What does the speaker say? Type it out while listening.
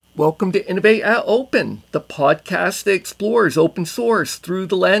Welcome to Innovate at Open, the podcast that explores open source through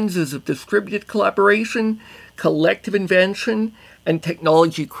the lenses of distributed collaboration, collective invention, and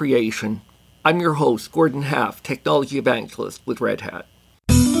technology creation. I'm your host, Gordon Half, Technology Evangelist with Red Hat.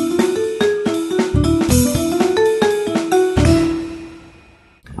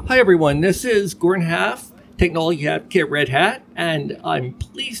 Hi everyone, this is Gordon Half, Technology Advocate at Red Hat, and I'm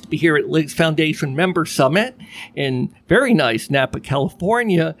pleased to be here at Linux Foundation Member Summit in very nice Napa,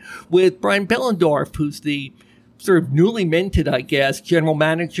 California, with Brian Behlendorf, who's the sort of newly minted, I guess, General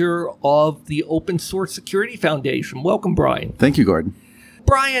Manager of the Open Source Security Foundation. Welcome, Brian. Thank you, Gordon.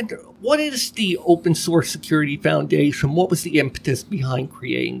 Brian, what is the Open Source Security Foundation? What was the impetus behind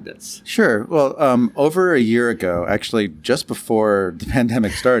creating this? Sure. Well, over a year ago, actually just before the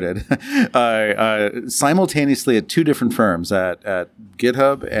pandemic started, simultaneously at two different firms, at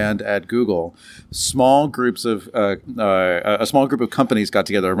GitHub and at Google, a small group of companies got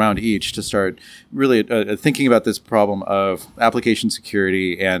together around each to start really thinking about this problem of application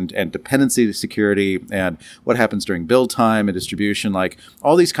security and dependency security and what happens during build time and distribution, like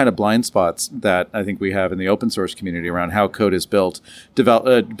all these kind of blind spots that I think we have in the open source community around how code is built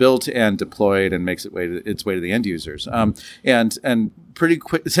and deployed and makes its way to the end users. And pretty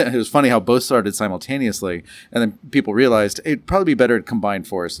quick, it was funny how both started simultaneously, and then people realized it'd probably be better to combine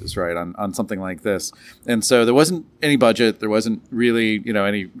forces, right, on something like this. And so there wasn't any budget, there wasn't really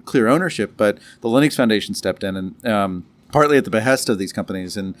any clear ownership, but the Linux Foundation stepped in and partly at the behest of these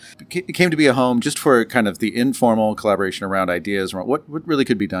companies, and it came to be a home just for kind of the informal collaboration around ideas, around what really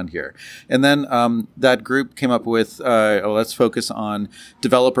could be done here. And then that group came up with, let's focus on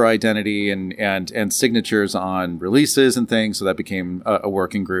developer identity and signatures on releases and things. So that became a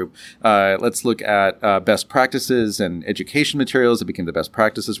working group. Let's look at best practices and education materials. It became the best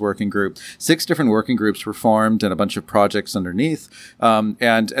practices working group. 6 different working groups were formed and a bunch of projects underneath.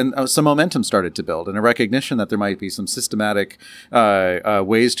 And some momentum started to build, and a recognition that there might be some systematic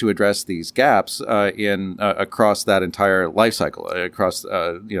ways to address these gaps across that entire life cycle, across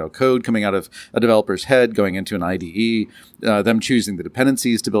code coming out of a developer's head, going into an IDE, them choosing the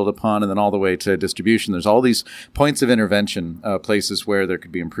dependencies to build upon, and then all the way to distribution. There's all these points of intervention, places where there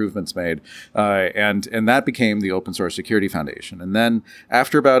could be improvements made, and that became the Open Source Security Foundation. And then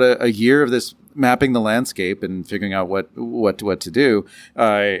after about a year of this mapping the landscape and figuring out what to do,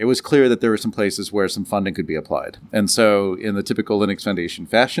 it was clear that there were some places where some funding could be applied. And so in the typical Linux Foundation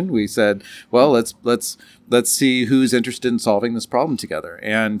fashion, we said, well, let's see who's interested in solving this problem together.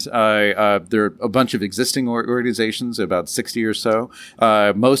 And there are a bunch of existing organizations, about 60 or so.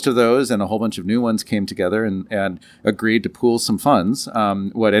 Most of those and a whole bunch of new ones came together and agreed to pool some funds,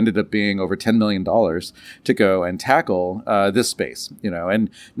 what ended up being over $10 million to go and tackle this space, and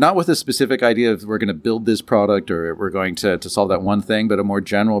not with a specific idea of we're going to build this product or we're going to solve that one thing, but a more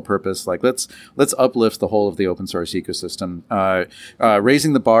general purpose, like let's uplift the whole of the open source ecosystem.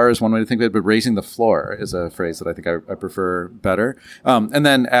 Raising the bar is one way to think of it, but raising the floor is a phrase that I think I prefer better. And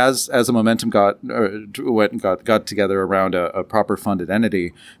then as a momentum got together around a proper funded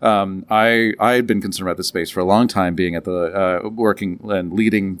entity, I had been concerned about this space for a long time, being at the working and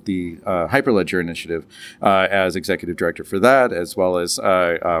leading the Hyperledger initiative as executive director for that, as well as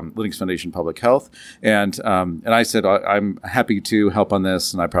Linux Foundation Public Health. And I said, I'm happy to help on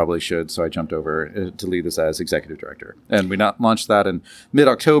this, and I probably should. So I jumped over to lead this as executive director. And we launched that in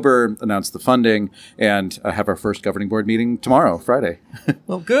mid-October, announced the funding, and have our first governing board meeting tomorrow, Friday.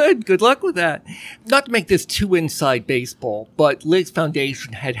 Well, good. Good luck with that. Not to make this too inside baseball, but Linux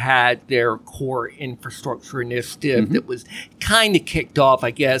Foundation had their core infrastructure initiative that was kind of kicked off,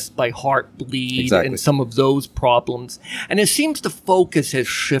 I guess, by Heartbleed and some of those problems. And it seems the focus has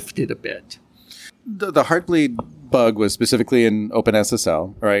shifted a bit. The Heartbleed bug was specifically in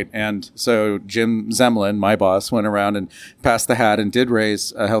OpenSSL, right? And so Jim Zemlin, my boss, went around and passed the hat and did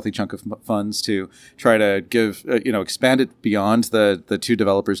raise a healthy chunk of funds to try to give, expand it beyond the 2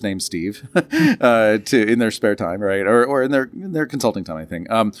 developers named Steve in their spare time, right? Or in their consulting time, I think,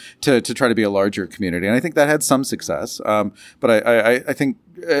 to try to be a larger community. And I think that had some success. But I think,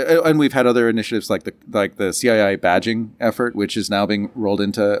 and we've had other initiatives like the CII badging effort, which is now being rolled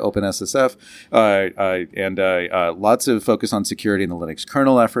into OpenSSF, and lots of focus on security in the Linux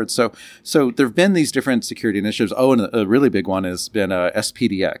kernel efforts. So there have been these different security initiatives. Oh, and a really big one has been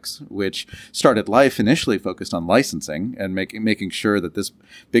SPDX, which started life initially focused on licensing and making sure that this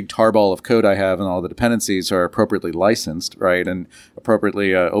big tarball of code I have and all the dependencies are appropriately licensed, right, and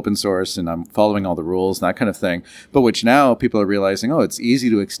appropriately open source, and I'm following all the rules and that kind of thing. But which now people are realizing, it's easy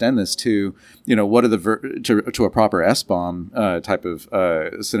to extend this to, what are to a proper SBOM type of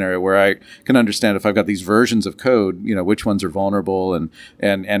scenario where I can understand if I've got these versions of code, which ones are vulnerable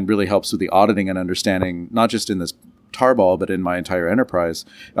and really helps with the auditing and understanding, not just in this tarball, but in my entire enterprise,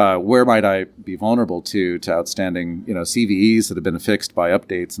 where might I be vulnerable to outstanding, CVEs that have been fixed by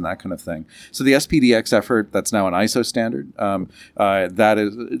updates and that kind of thing. So the SPDX effort, that's now an ISO standard.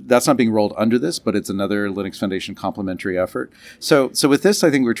 That's not being rolled under this, but it's another Linux Foundation complementary effort. So with this,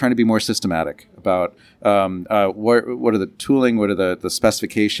 I think we're trying to be more systematic about what are the tooling, what are the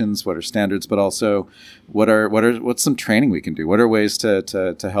specifications, what are standards, but also what's some training we can do? What are ways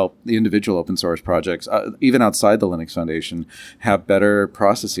to help the individual open source projects, even outside the Linux Foundation, have better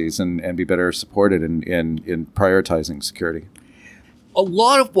processes and be better supported in prioritizing security? A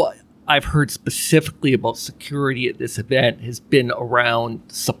lot of what I've heard specifically about security at this event has been around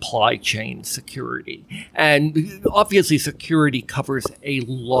supply chain security. And obviously security covers a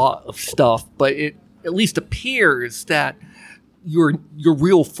lot of stuff, but it at least appears that your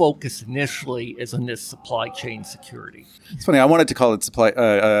real focus initially is on this supply chain security. It's funny. I wanted to call it software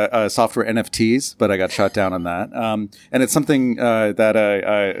NFTs, but I got shot down on that. And it's something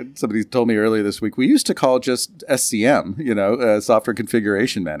that somebody told me earlier this week. We used to call just SCM, software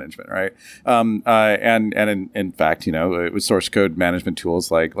configuration management, right? And in fact, it was source code management tools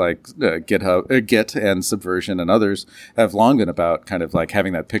like GitHub, Git, and Subversion, and others have long been about kind of like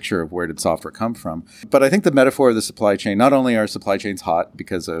having that picture of where did software come from. But I think the metaphor of the supply chain, not only are supply chains hot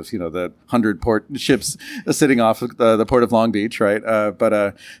because of the 100 port ships sitting off of the port of Long Beach, right?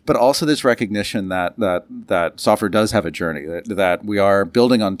 But also this recognition that software does have a journey, that we are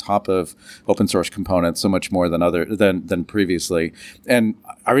building on top of open source components so much more than previously. And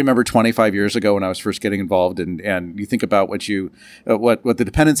I remember 25 years ago when I was first getting involved, and you think about what the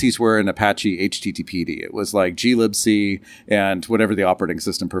dependencies were in Apache HTTPD. It was like glibc and whatever the operating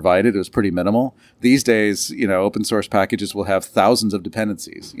system provided. It was pretty minimal. These days, open source packages will have thousands of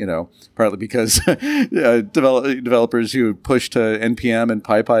dependencies, partly because developers who push to NPM and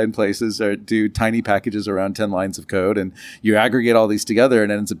PyPy in places do tiny packages around 10 lines of code, and you aggregate all these together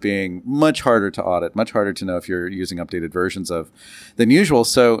and it ends up being much harder to audit, much harder to know if you're using updated versions of than usual.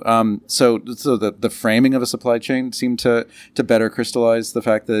 So the framing of a supply chain seemed to better crystallize the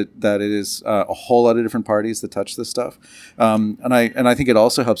fact that it is a whole lot of different parties that touch this stuff. And I think it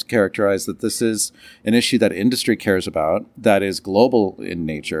also helps characterize that this is an issue that industry cares about, that is global in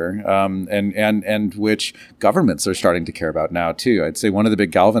nature, and which governments are starting to care about now too. I'd say one of the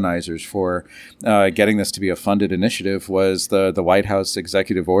big galvanizers for getting this to be a funded initiative was the White House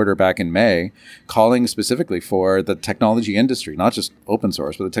executive order back in May, calling specifically for the technology industry, not just open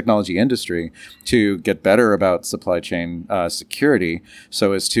source, but the technology industry, to get better about supply chain security,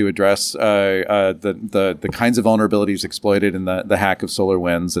 so as to address the kinds of vulnerabilities exploited in the hack of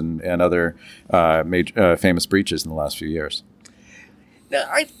SolarWinds and other major famous breaches in the last few years. Now,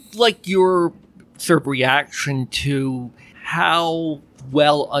 I'd like your sort of reaction to how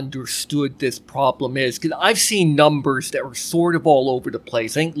well understood this problem is, because I've seen numbers that are sort of all over the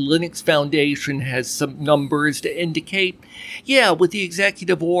place. I think Linux Foundation has some numbers to indicate, with the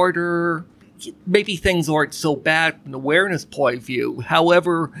executive order, maybe things aren't so bad from an awareness point of view.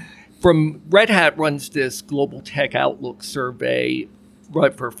 However, from Red Hat runs this Global Tech Outlook survey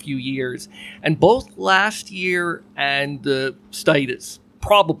right for a few years, and both last year and the study that's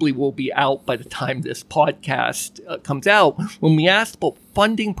probably will be out by the time this podcast comes out, when we asked about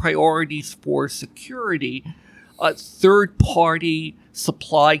funding priorities for security, third-party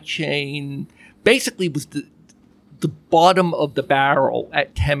supply chain basically was the bottom of the barrel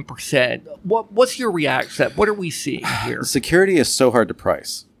at 10%. What's your reaction? What are we seeing here? Security is so hard to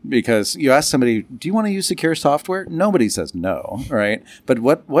price. Because you ask somebody, do you want to use secure software? Nobody says no, right? But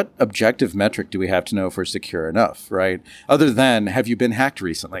what objective metric do we have to know if we're secure enough, right? Other than, have you been hacked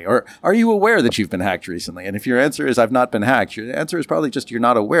recently? Or are you aware that you've been hacked recently? And if your answer is, I've not been hacked, your answer is probably just you're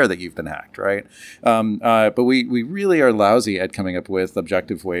not aware that you've been hacked, right? But we really are lousy at coming up with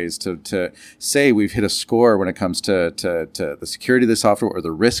objective ways to say we've hit a score when it comes to the security of the software or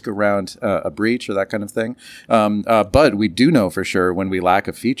the risk around a breach or that kind of thing. But we do know for sure when we lack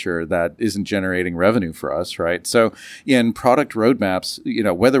a feature that isn't generating revenue for us, right? So in product roadmaps,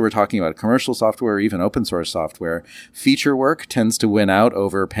 whether we're talking about commercial software or even open source software, feature work tends to win out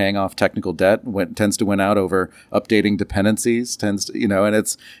over paying off technical debt, tends to win out over updating dependencies, and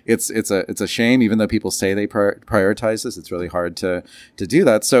it's a shame, even though people say they prioritize this, it's really hard to do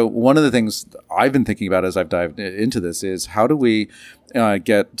that. So one of the things I've been thinking about as I've dived into this is how do we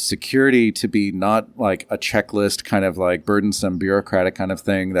get security to be not like a checklist kind of like burdensome bureaucratic kind of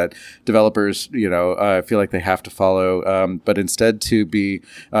thing that developers, feel like they have to follow, but instead to be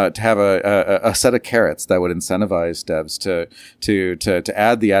to have a set of carrots that would incentivize devs to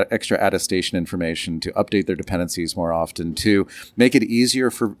add the extra attestation information, to update their dependencies more often, to make it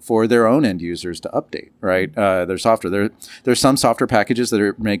easier for their own end users to update, right? Their software. There's some software packages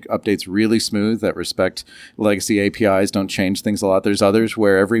that make updates really smooth, that respect legacy APIs, don't change things a lot. There's others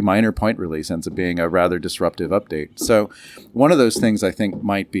where every minor point release ends up being a rather disruptive update. So one of those things I think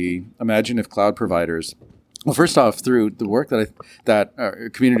might be, imagine if cloud providers, well, first off, through the work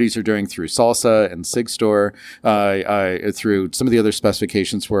that communities are doing through Salsa and SigStore, through some of the other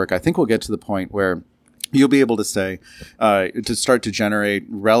specifications work, I think we'll get to the point where you'll be able to say, to start to generate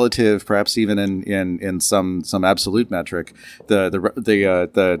relative, perhaps even in some absolute metric,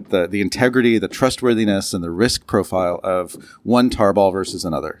 the integrity, the trustworthiness, and the risk profile of one tarball versus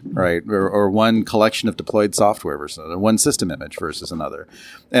another, right? Or one collection of deployed software versus another, one system image versus another.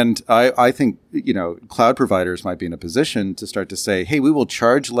 And I think, cloud providers might be in a position to start to say, hey, we will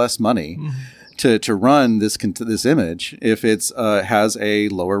charge less money to run this image if it's has a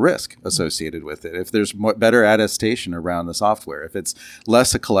lower risk associated with it, if there's better attestation around the software, if it's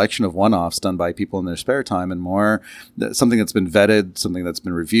less a collection of one-offs done by people in their spare time and more something that's been vetted, something that's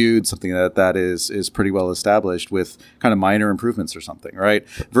been reviewed, something that is pretty well established with kind of minor improvements or something, right?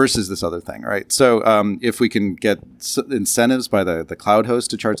 Versus this other thing, right? So if we can get incentives by the cloud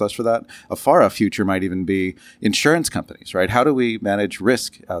host to charge less for that, a far off future might even be insurance companies, right? How do we manage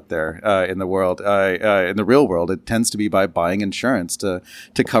risk out there in the world? In the real world, it tends to be by buying insurance to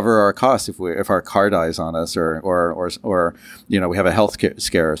cover our costs if our car dies on us or we have a health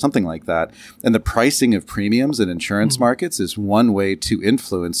scare or something like that. And the pricing of premiums in insurance markets is one way to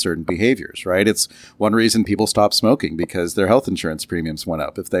influence certain behaviors, right? It's one reason people stop smoking, because their health insurance premiums went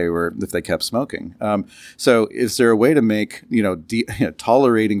up if they kept smoking. So is there a way to make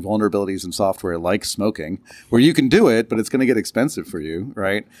tolerating vulnerabilities in software like smoking, where you can do it, but it's going to get expensive for you,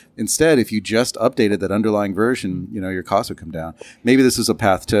 right? Instead, if you just updated that underlying version, your costs would come down. Maybe this is a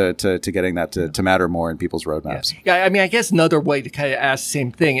path to getting that to matter more in people's roadmaps. Yeah, I mean, I guess another way to kind of ask the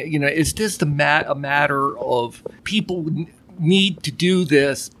same thing, is this a matter of people need to do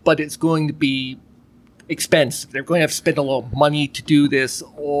this, but it's going to be expensive? They're going to have to spend a lot of money to do this,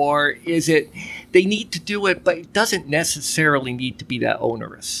 or is it they need to do it, but it doesn't necessarily need to be that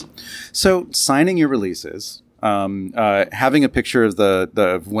onerous? So signing your releases, having a picture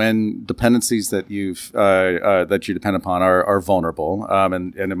of when dependencies that you depend upon are vulnerable,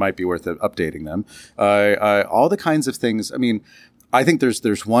 and it might be worth updating them. All the kinds of things. I mean, I think there's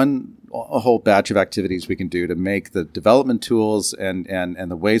a whole batch of activities we can do to make the development tools and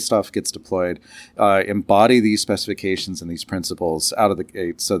the way stuff gets deployed embody these specifications and these principles out of the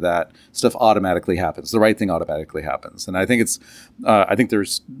gate, so that stuff automatically happens. The right thing automatically happens. And I think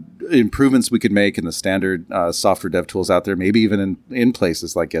there's improvements we could make in the standard software dev tools out there, maybe even in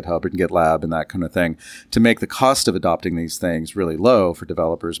places like GitHub and GitLab and that kind of thing, to make the cost of adopting these things really low for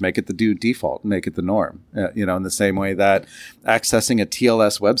developers, make it the default, make it the norm. In the same way that accessing a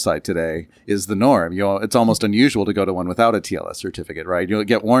TLS website today is the norm. It's almost unusual to go to one without a TLS certificate, right? You'll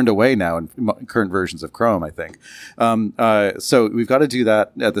get warned away now in current versions of Chrome, I think. So we've got to do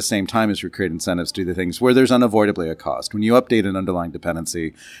that at the same time as we create incentives to do the things where there's unavoidably a cost. When you update an underlying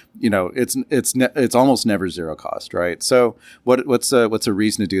dependency, it's almost never zero cost, right? So what's a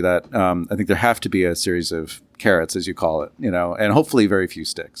reason to do that? I think there have to be a series of carrots, as you call it, and hopefully very few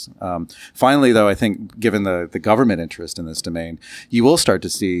sticks. Finally, though, I think given the government interest in this domain, you will start to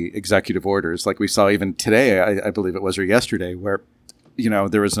see executive orders like we saw even today, I believe it was, or yesterday, where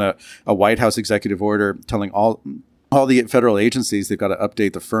there was a White House executive order telling all the federal agencies they've got to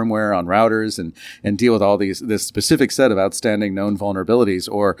update the firmware on routers and deal with this specific set of outstanding known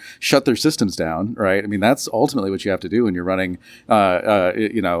vulnerabilities, or shut their systems down, right? I mean, that's ultimately what you have to do when you're running,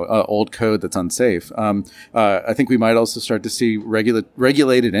 old code that's unsafe. I think we might also start to see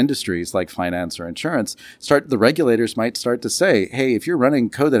regulated industries like finance or insurance the regulators might start to say, hey, if you're running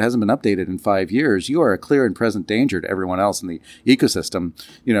code that hasn't been updated in 5 years, you are a clear and present danger to everyone else in the ecosystem,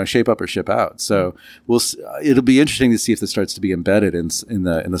 shape up or ship out. So it'll be interesting to see if this starts to be embedded in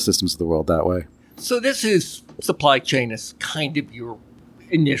the systems of the world that way. So this is supply chain as kind of your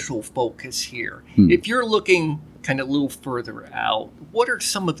initial focus here. If you're looking kind of a little further out, what are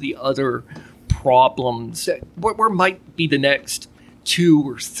some of the other problems where might be the next 2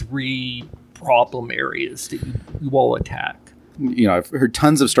 or 3 problem areas that you will attack? I've heard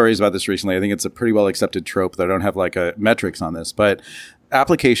tons of stories about this recently. I think it's a pretty well accepted trope that I don't have metrics on this, but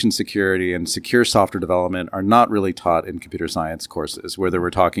application security and secure software development are not really taught in computer science courses, whether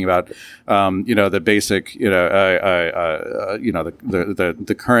we're talking about, the basic, the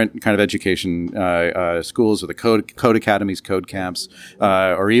current kind of education schools or the code academies, code camps,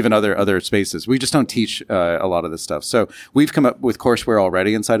 or even other spaces. We just don't teach a lot of this stuff. So we've come up with courseware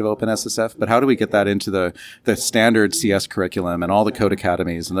already inside of OpenSSF, but how do we get that into the standard CS curriculum and all the code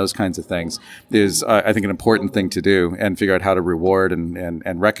academies and those kinds of things is, I think, an important thing to do, and figure out how to reward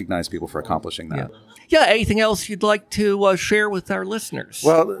and recognize people for accomplishing that. Yeah, anything else you'd like to share with our listeners?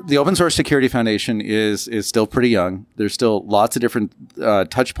 Well, the Open Source Security Foundation is still pretty young. There's still lots of different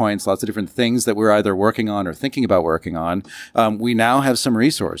touch points, lots of different things that we're either working on or thinking about working on. We now have some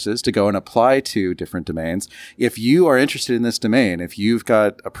resources to go and apply to different domains. If you are interested in this domain, if you've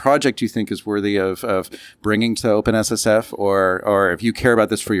got a project you think is worthy of bringing to OpenSSF, or if you care about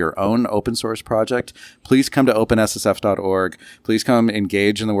this for your own open source project, please come to openssf.org. Please come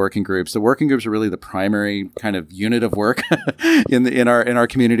engage in the working groups. The working groups are really the primary kind of unit of work in our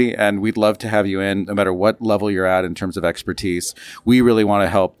community, and we'd love to have you in, no matter what level you're at in terms of expertise. We really want to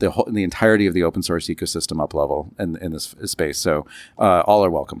help the entirety of the open source ecosystem up level in this space. So all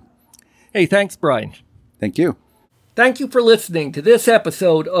are welcome. Hey, thanks, Brian. Thank you. Thank you for listening to this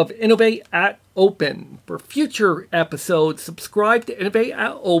episode of Innovate at Open. For future episodes, subscribe to Innovate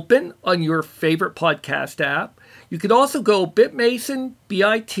at Open on your favorite podcast app. You can also go bitmason,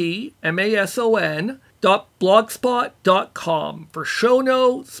 bitmason.blogspot.com for show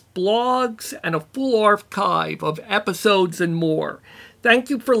notes, blogs, and a full archive of episodes and more. Thank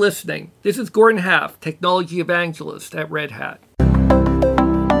you for listening. This is Gordon Half, Technology Evangelist at Red Hat.